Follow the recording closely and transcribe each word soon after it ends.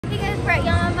at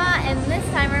Yamava, and this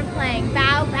time we're playing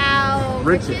Bao Bao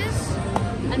Riches.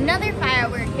 Another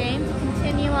firework game to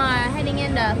continue on heading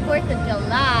into 4th of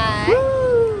July.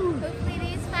 Woo! Hopefully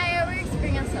these fireworks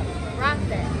bring us a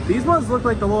profit. These ones look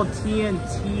like the little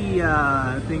TNT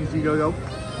things you go.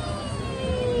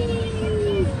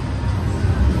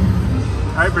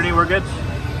 All right, Brittany, we're good.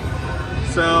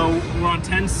 So we're on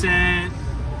 10 cent.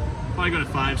 Probably go to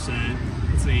 5 cent.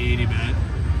 Let's say 80 bet.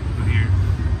 Go here.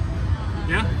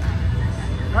 Yeah?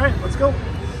 All right, let's go.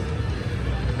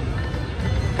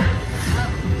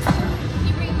 Can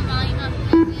you bring the volume up a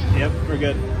little bit? Yep, we're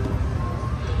good.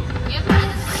 We haven't done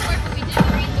this before, but we did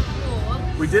read the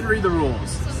rules. We did read the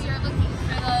rules. So we are looking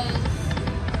for those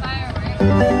fireworks.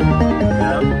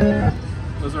 Yeah.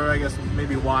 Those are, I guess,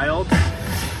 maybe wild. Two of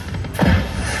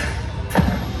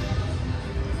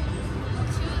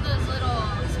those little...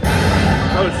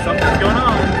 Oh, something's going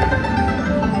on.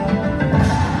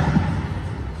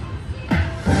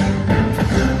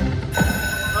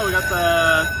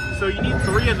 So you need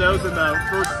 3 of those in the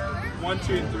first 1,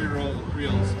 2, and 3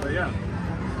 reels. But yeah.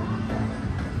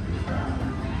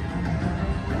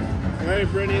 All right,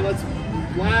 Brittany, let's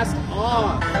blast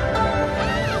off.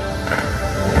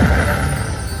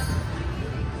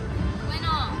 Went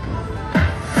off.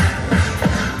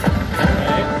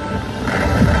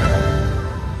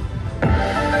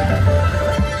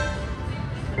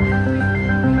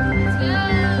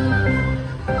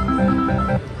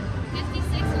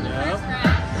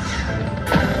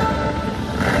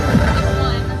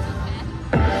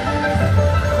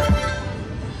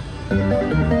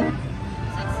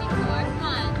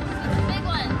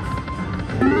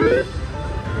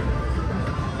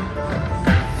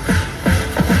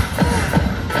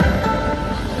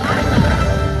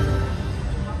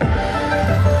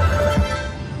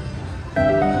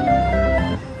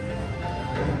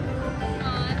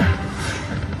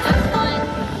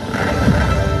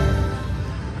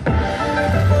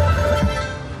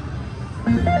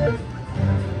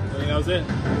 It.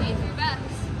 Okay, 3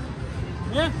 bets.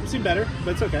 Yeah, we've seen better,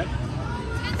 but it's okay. It's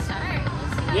a good start.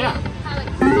 Let's see yeah. How it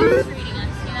keeps treating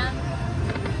us, you know?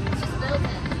 It's just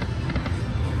building.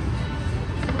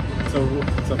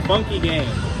 It's a funky game.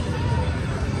 It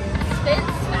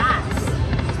spins fast.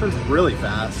 It spins really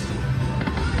fast.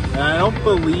 And I don't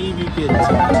believe you can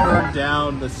turn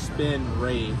down the spin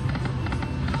rate.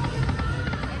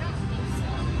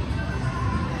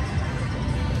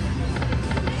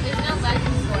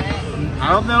 I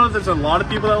don't know if there's a lot of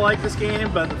people that like this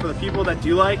game, but for the people that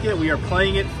do like it, we are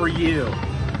playing it for you.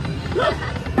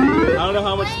 I don't know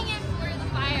how much. Playing it for the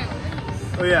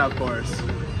fireworks. Oh yeah, of course.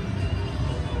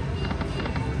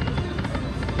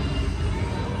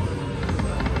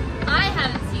 I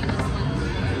haven't seen this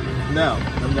one. No.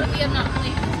 We have not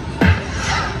played it.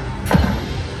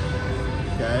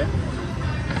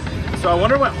 Okay. So I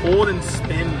wonder what hold and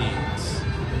spin means.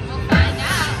 We'll find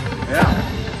out. Yeah.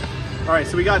 All right,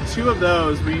 so we got 2 of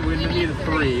those. We needed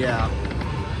 3, yeah.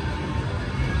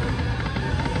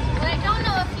 But I don't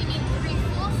know if you need 3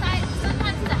 full size.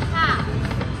 Sometimes it's a half.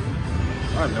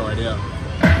 I have no idea.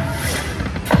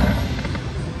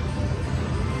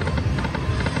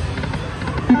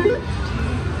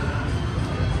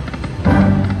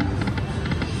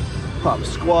 Pop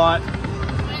squat.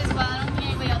 Might as well. I don't think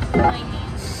anybody else is playing these.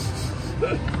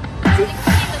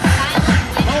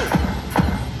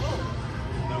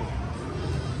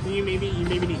 You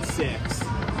maybe need 6. I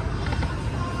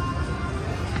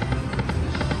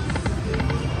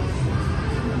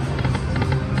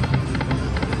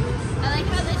like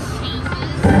how this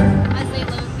changes as they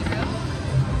load through.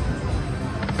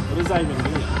 What does that even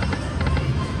mean?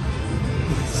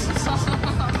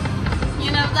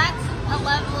 You know, that's a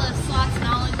level of slots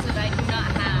knowledge that I do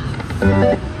not have.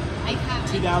 I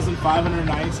haven't.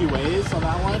 2,592 ways on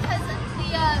that one? Because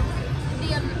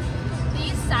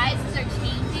these sizes are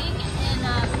changing and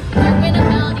your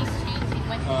winnability is changing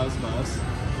with That's nice.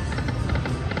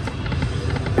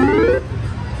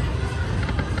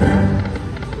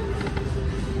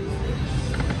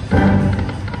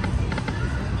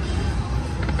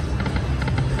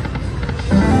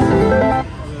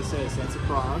 I'm gonna say so that's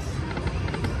across.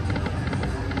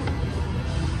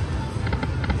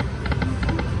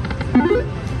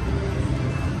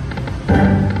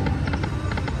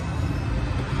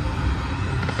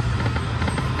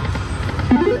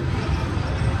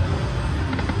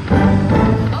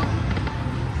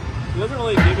 It doesn't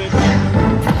really give it.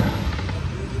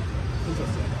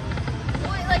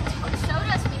 Well, it like showed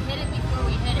us we hit it before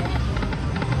we hit it.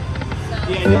 So,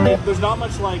 Yeah, there's not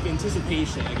much like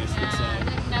anticipation, I guess you could say.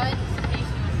 there's no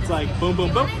anticipation. It's like boom, boom,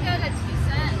 You boom. want to go to 2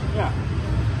 cents? Yeah.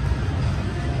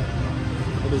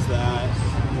 What is that?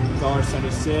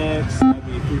 $1.76. That'd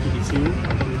be $3.52.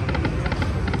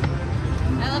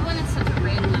 I love when it's such a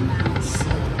random amount.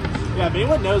 Yeah, if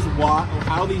anyone knows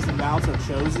how these amounts are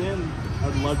chosen, I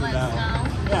would love to know.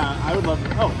 Yeah, I would love to.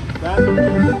 Oh, that.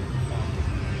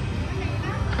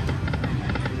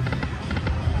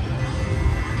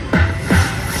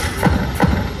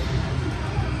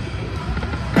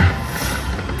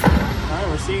 Alright,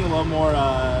 we're seeing a little more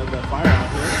the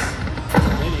Fireworks.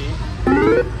 Mini.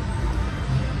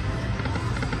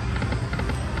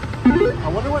 I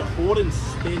wonder what hold and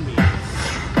spin means.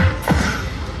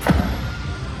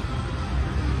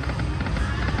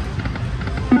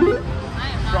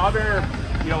 Strawberry,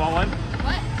 you don't want one?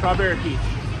 What? Strawberry or peach?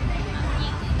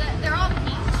 They're all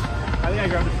peach. I think I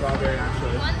grabbed a strawberry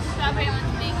actually. One's strawberry,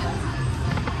 one's mango.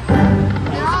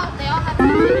 They all have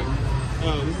peach in it.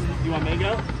 Oh, you want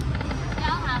mango? Yeah,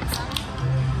 I'll have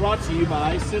some. Brought to you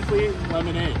by Simply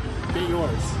Lemonade. Get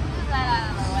yours. Move that out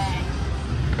of the way.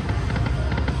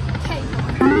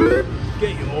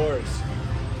 Get yours.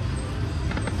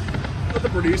 Let the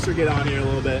producer get on here a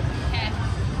little bit. Okay.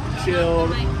 Chill.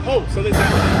 Oh, something's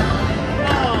happening.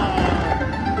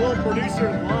 Oh, little producer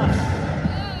lost.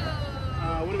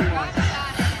 What do we want?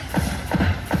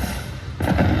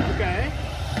 Okay.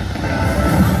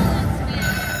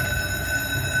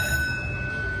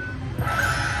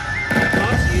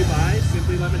 Brought to you by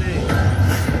Simply Lemonade.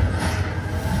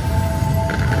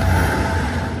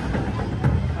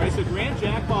 Alright, so Grand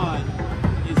Jackpot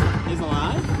is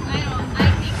alive? I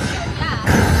think so, yeah.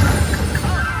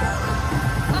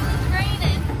 Something's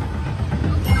raining.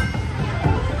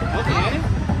 Okay.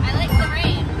 I like the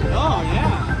rain. Oh,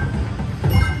 yeah.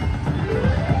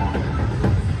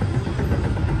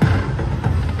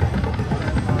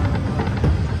 I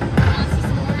want to see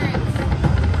some words.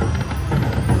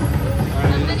 How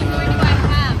Alright. many more do I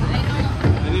have? I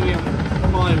don't. I think we have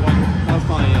probably one. That was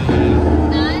probably it.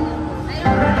 None? I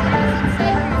don't know. It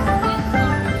says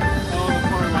Oh, the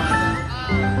corner line.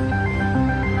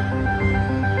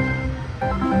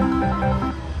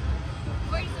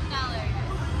 $40.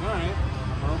 Alright.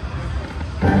 Well.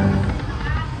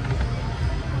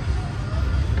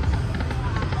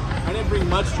 I didn't bring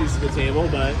much juice to the table,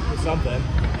 but it's something. I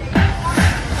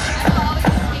will always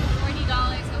take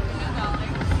 $40 over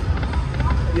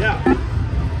 $2. Yeah.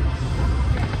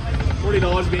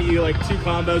 $40 get you like 2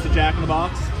 combos of Jack in the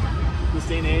Box this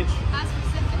day and age. How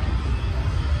specific?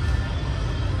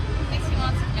 Makes me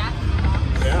want some Jack in the Box.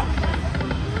 Yeah.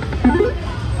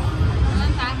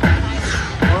 One pack.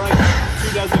 Or like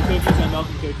 2 dozen cookies and milk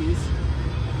and cookies.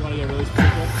 You want to get really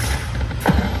specific?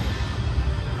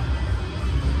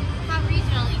 How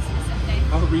regionally specific?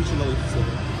 How regionally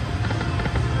specific?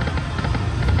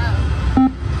 Oh.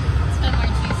 Spend more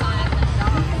juice on it than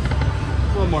dollars.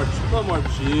 A little more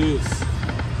juice.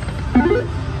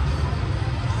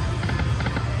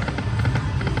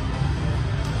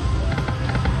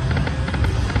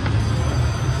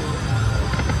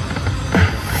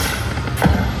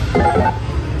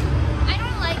 I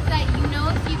don't like that you know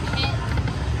if you hit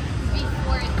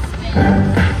before it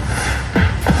spins.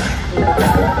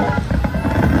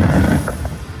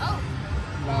 Oh.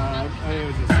 Nah, I think it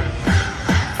was just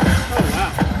oh,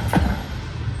 wow.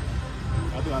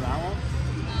 Nothing on that one?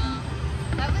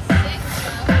 That was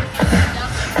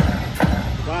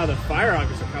 6, Wow, the fire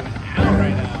rockets are coming out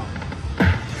right now.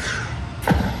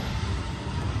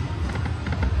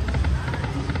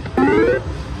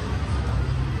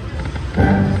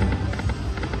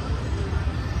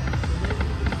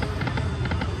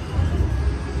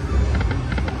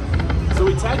 So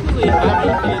we technically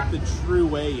haven't hit it the true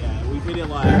way yet. We've hit it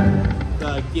like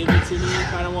the give it to me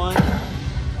kind of one.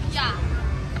 Yeah.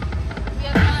 We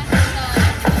have not hit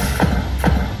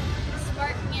the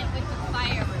sparking it with the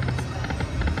fireworks.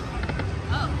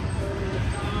 Oh.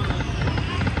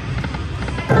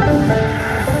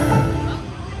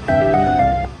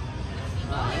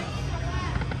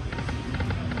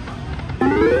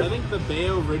 I think the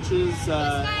Bayo Riches, This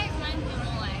guy reminds me of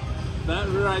Mole. that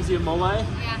reminds you of Mole?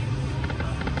 Yeah.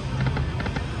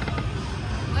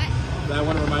 What? That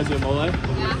one reminds you of Mole?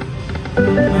 Yeah.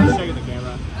 I was checking the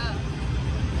camera.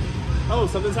 Oh. Oh,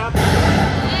 something's happening.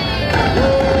 Yay!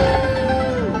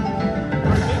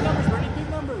 Big numbers, Brittany, big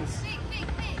numbers. Big.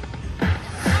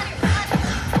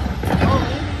 Oh,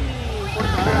 maybe.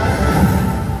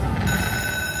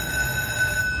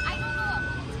 I don't know.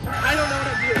 I don't know what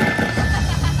I'm doing.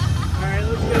 Alright,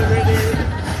 let's go, Brittany.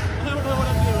 I don't know what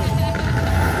I'm doing.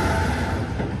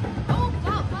 Oh,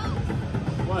 Bo.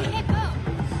 What? You hit Bo.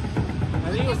 I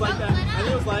think it was like that. I think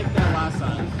it was like that last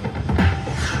time.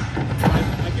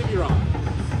 I could be wrong.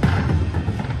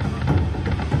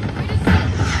 Where does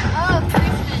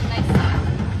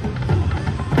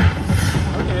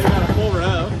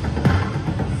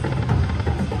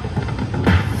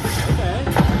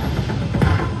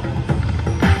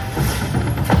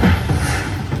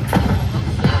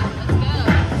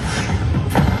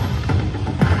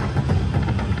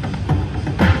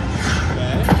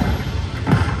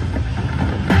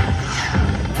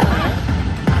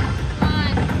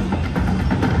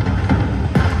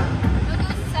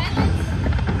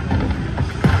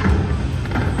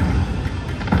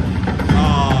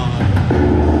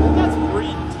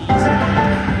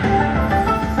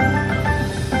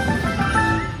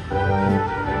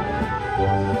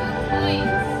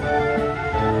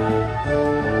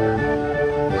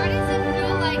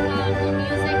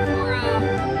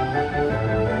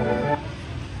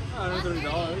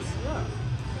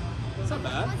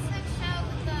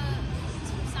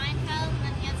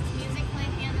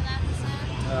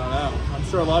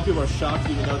of people are shocked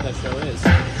you even know what that show is. I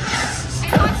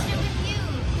watched it with you.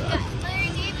 The Larry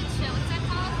David show. What's that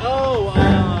called?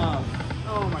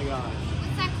 Oh my gosh.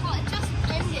 What's that called? It just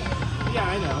ended. Yeah,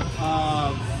 I know.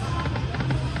 Oh,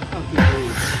 good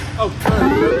grief. Oh,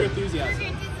 Curb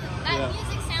Enthusiasm. That Yeah.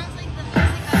 music sounds like the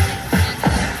music of the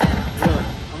show. Really?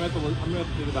 I'm gonna have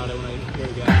to think about it when I hear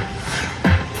it again.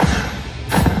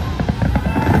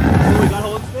 Oh, we got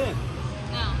hold spin.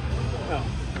 No. Oh.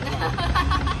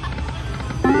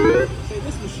 Say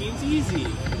this machine's easy.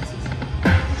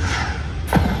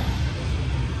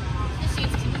 This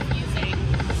shit's confusing.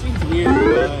 It seems weird,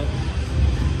 but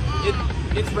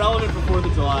it's relevant for 4th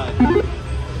of July.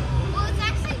 Well, it's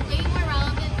actually way more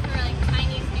relevant for like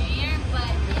Chinese New Year,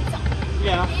 but it's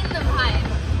Yeah. in the vibe.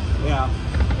 Yeah.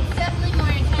 It's definitely more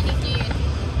in Chinese New Year.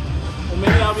 Well,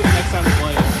 maybe that'll be the next time to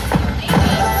play it. Maybe.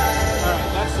 Alright,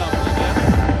 that's something, yeah.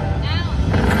 Now.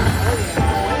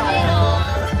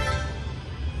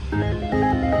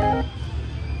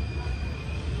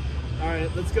 Alright,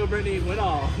 let's go, Brittany. Win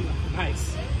all.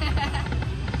 Nice.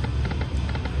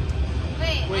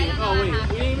 Wait, Wait, I don't know we what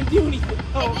happened. didn't even do anything.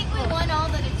 I think we won all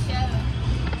that it showed.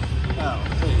 Oh,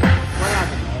 wait. What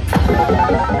happened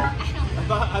there?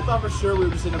 I thought for sure we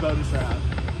were just in a bonus round.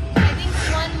 I think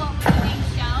we won what was being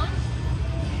shown.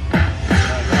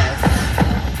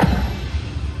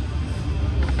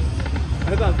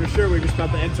 I thought for sure we were just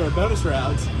about to enter our bonus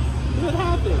rounds. What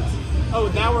happens?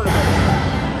 Oh, now we're in a bonus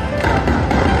round.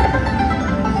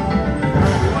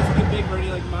 We want something big,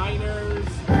 Brittany, like minors,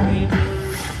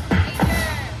 majors.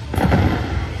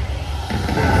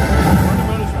 We're in a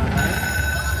bonus round, right?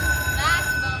 That's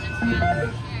a bonus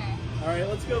round for sure. Alright,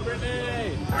 let's go,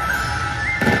 Brittany.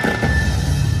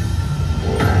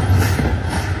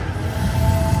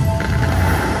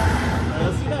 Alright,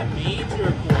 let's see that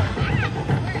major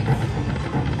coin.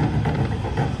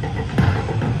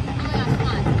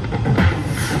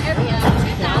 There we go.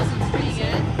 2,000's pretty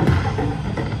good.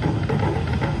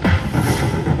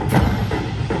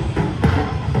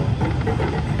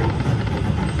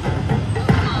 Oh,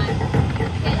 come on.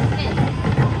 Hit. Ah!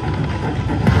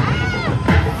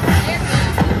 There we go.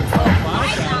 Oh,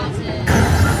 5,000.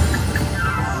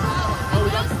 Oh, we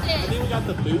I boosted. think we got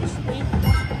the boost, maybe?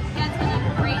 That's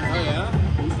gonna raise Oh, it. yeah?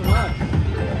 Boost a lot.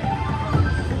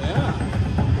 Yeah.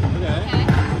 Okay. Okay.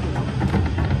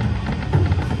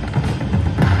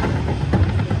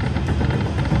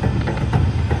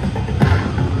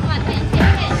 Come on, hit.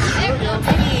 There we go,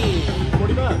 baby.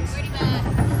 40 bucks. 40 bucks.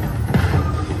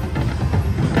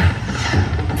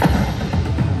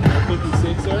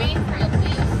 56, sir? Waiting for a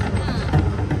boost.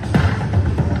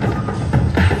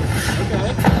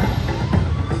 Okay.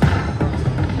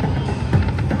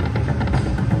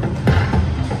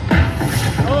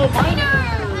 Oh, minor!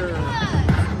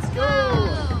 Let's go!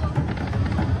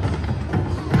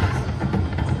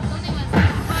 Something was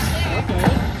hot there.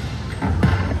 Okay.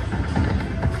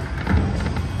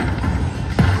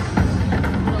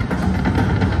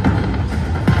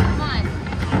 Come on.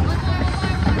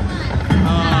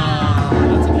 One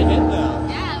more. That's a big hit, though.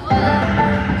 Yeah, it was.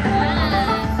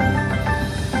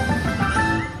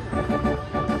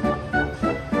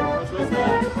 How much was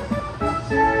that?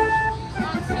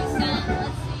 Wrong 2 cents.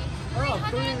 Let's see. Oh,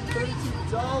 $332.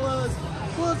 $332.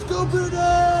 Let's go, Brittany!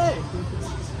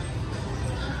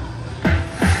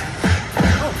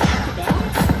 Oh, back to back?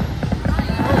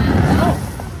 Oh,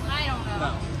 I don't know.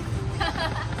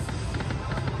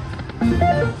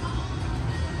 no.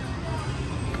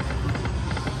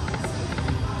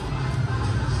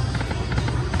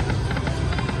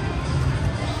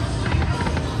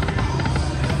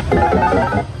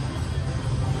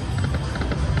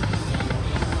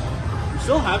 We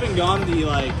still haven't gone the,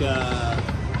 like,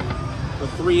 the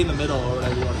 3 in the middle, or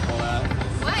whatever you want to call that.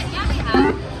 What? Yeah, we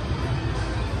have.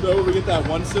 No, we get that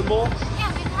one symbol.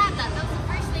 Yeah, we've had that. That was the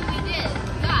first thing we did.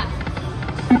 We got.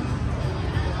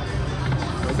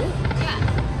 Was it? Yeah.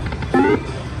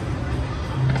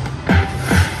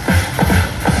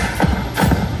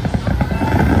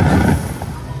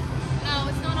 No,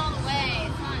 it's not all the way.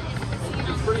 It's not. It's seen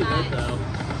on It's the pretty side. good, though.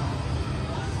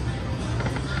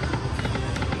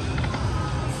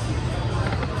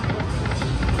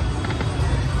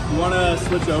 You want to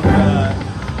switch over to...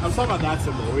 I was talking about that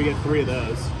symbol, where you get 3 of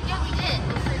those. Yeah, we did.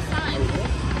 The first time. Oh, we did?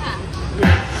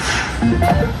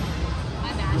 Yeah.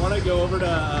 My bad. You want to go over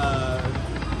to...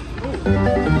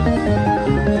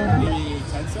 maybe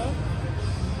 10 cent?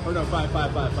 Or no, 5. Oh,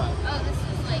 this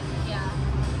is like, yeah.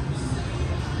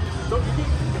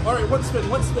 Alright, one spin.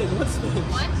 What?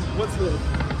 One spin.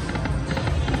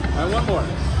 Alright, one more.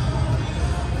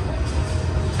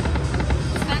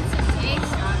 Expensive takes,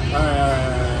 Johnny.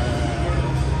 Alright.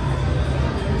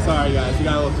 Sorry guys, we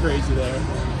got a little crazy there.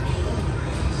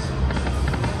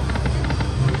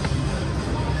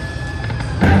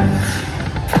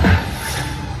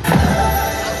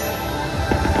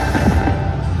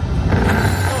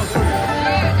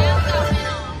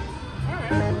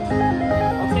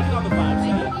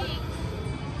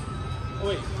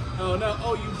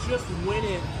 Oh, you just win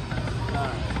it.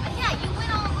 Yeah, you win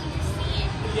all what you're seeing.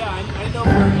 Yeah, I know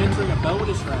we're entering a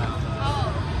bonus round.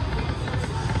 Oh.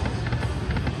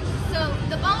 So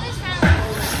the bonus round.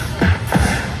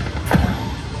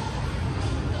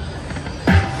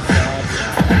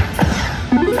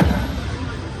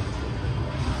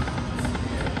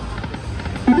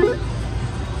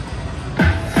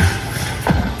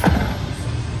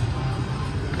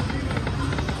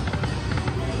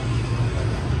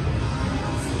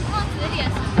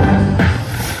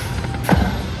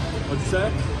 What'd you say?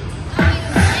 I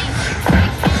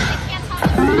can't tell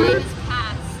what time has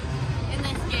passed in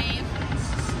this game.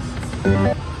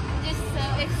 It's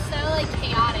so like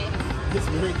chaotic. It's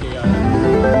very chaotic.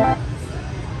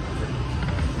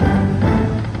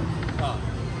 Oh.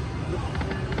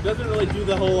 It doesn't really do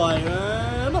the whole like.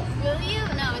 Will you?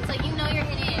 No, it's like you know you're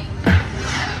hitting.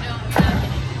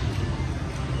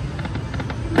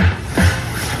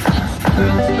 You're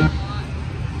not hitting.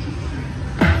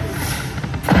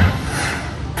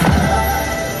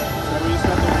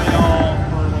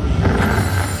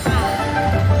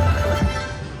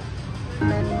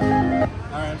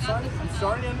 I'm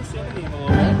starting to understand the game a little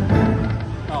bit.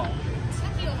 Oh. It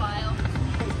took you a while.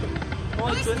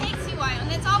 Well, it always takes you a while, and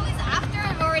it's always after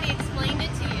I've already explained it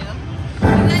to you.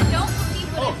 You guys don't believe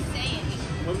what I'm saying.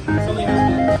 Something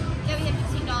happened. Yeah, we have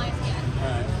 $15 again.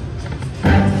 Alright.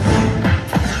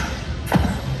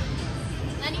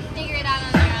 Then you figure it out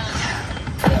on your own.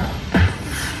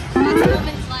 That's a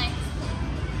woman's life.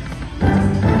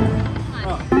 Come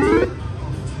on.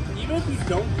 Even if you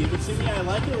don't give it to me, I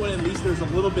like it when at least there's a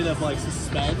little bit of like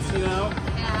suspense, you know?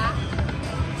 Yeah.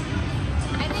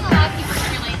 I think a lot of people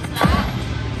can relate to that.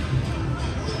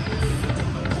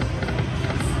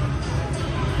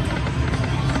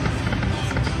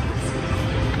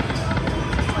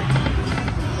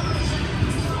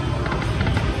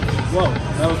 Whoa,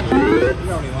 that was good. I don't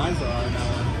know how many lines there are in that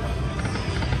one.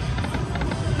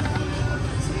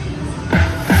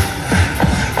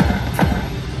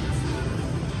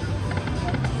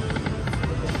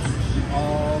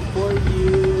 All for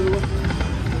you.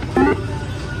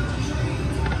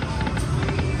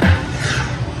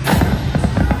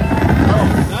 Oh,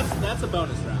 that's a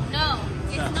bonus round. No,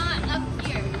 it's not up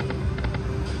here.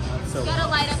 So You gotta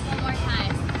light up one more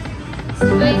time. I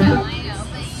know,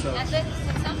 but at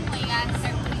some point you gotta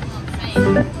start putting them on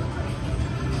frame.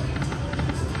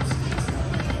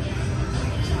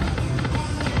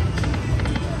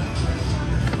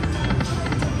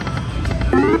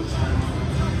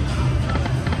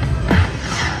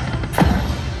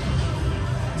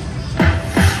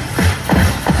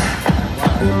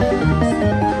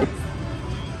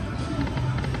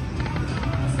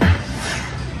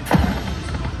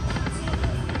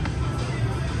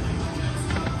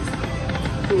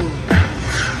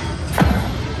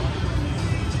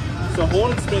 So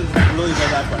hold and spin is really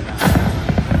good up right now.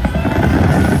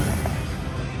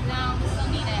 No, we still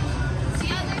need it. See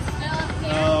how there's snow up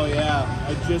here? Oh yeah, I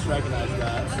just recognized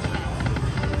that.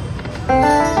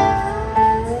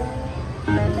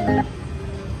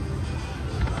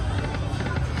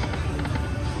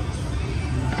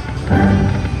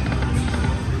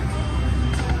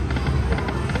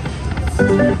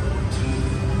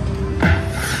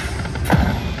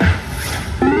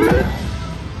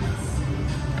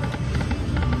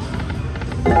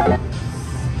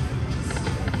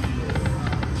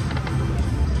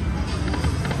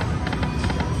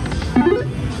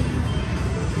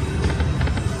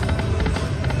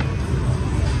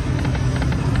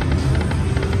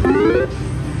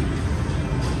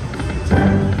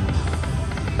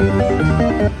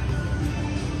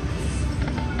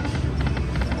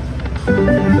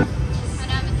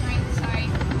 Sorry.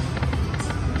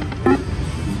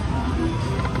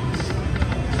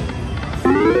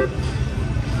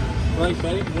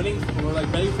 We're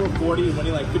like betting for 40 and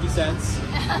winning like 50 cents.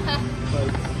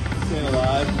 Like, staying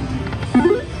alive.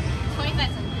 25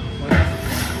 cents.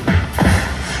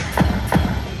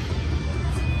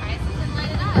 Prices and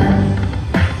light it up.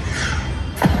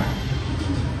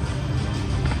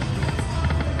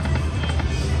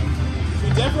 We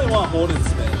definitely want hold and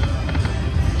spin.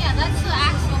 Yeah, that's the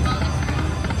actual bonus round.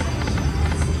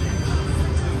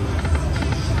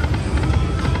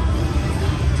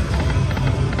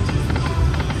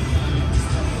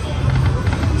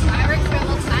 Fireworks are a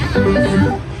little silent right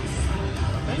now.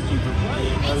 Thank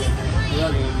We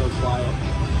are gonna go quiet.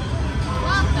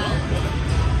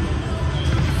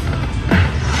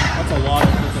 That's a lot.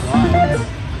 That's a lot.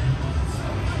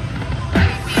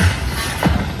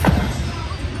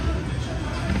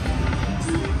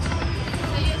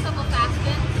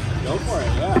 Go for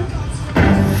it, yeah.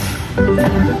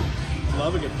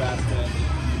 Love a good fast hit.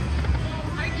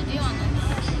 Hard to do on this.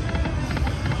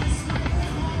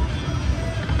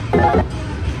 Okay.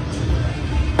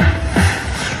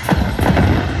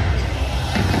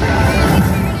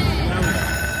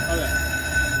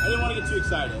 I didn't want to get too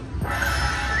excited. You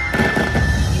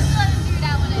still haven't figured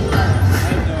out what it is. I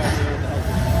have no idea what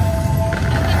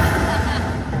the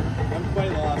hell. I'm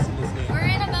quite lost in this game. We're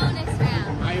in a bonus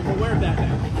round. I am aware of that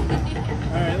now.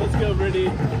 Alright, let's go, Brittany.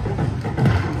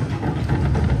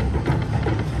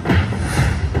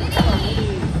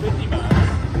 50 bucks.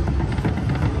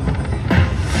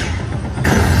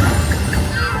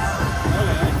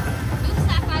 Okay. Oops,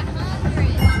 that 500.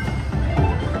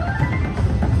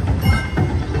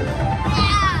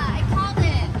 Yeah, I called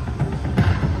it.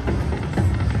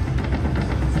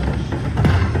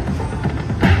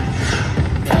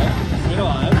 Okay, stay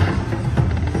alive.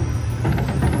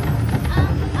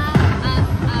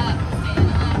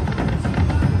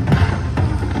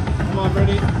 Come on,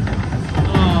 Brittany.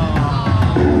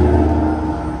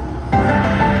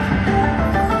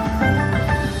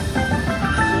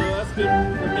 So that's good.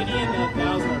 The mini and the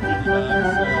 1,000 are 50 bucks.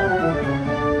 So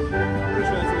pretty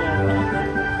sure that's a little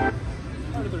rough.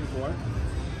 134.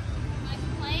 Nice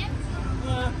plan.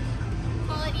 Yeah.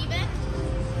 Call it even.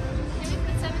 Can we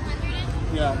put 700 in?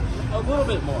 Yeah. A little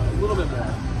bit more. A little bit more.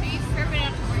 Are you sure we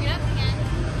have to work it up again?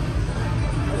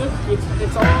 I think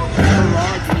it's all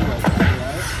garage anyway,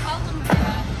 right? Call them for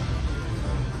that.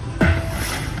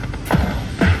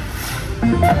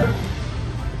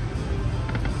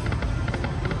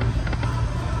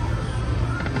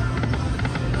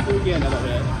 We get another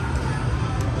hit.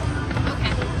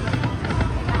 Okay.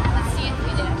 Let's see if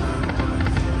we do.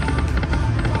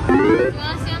 You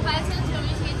want to stay on 5 cents or do you want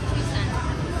me to get to 2 cents?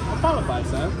 I'm fine with 5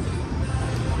 cents.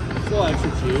 It's a little extra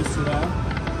juice, you know?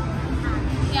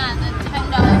 Yeah, the $10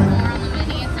 more on the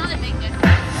mini. It's not a big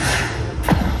difference.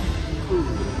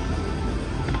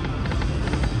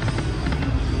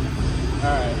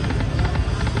 Alright.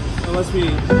 Unless we...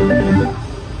 One more.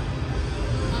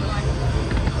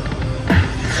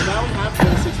 And now we have to go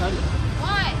to 600.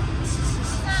 What?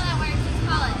 That's not how that works. Let's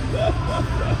call it.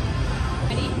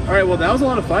 Ready? Alright, well that was a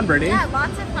lot of fun, Brittany. Yeah,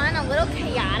 lots of fun. A little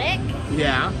chaotic.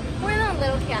 Yeah. We're not a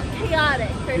little chaotic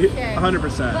for sure.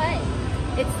 100%. But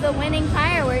it's the winning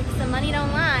fireworks. The money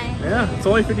don't lie. Yeah, it's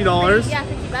only $50. Yeah,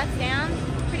 50 bucks down.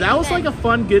 That was like a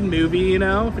fun, good movie, you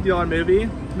know? $50 movie.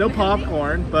 No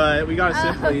popcorn, but we got a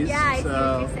Simply's. Yeah, I see so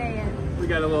what you're saying. we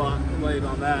got a little late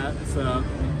on that. So,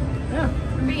 yeah.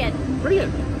 Pretty good. Pretty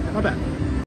good. Not bad.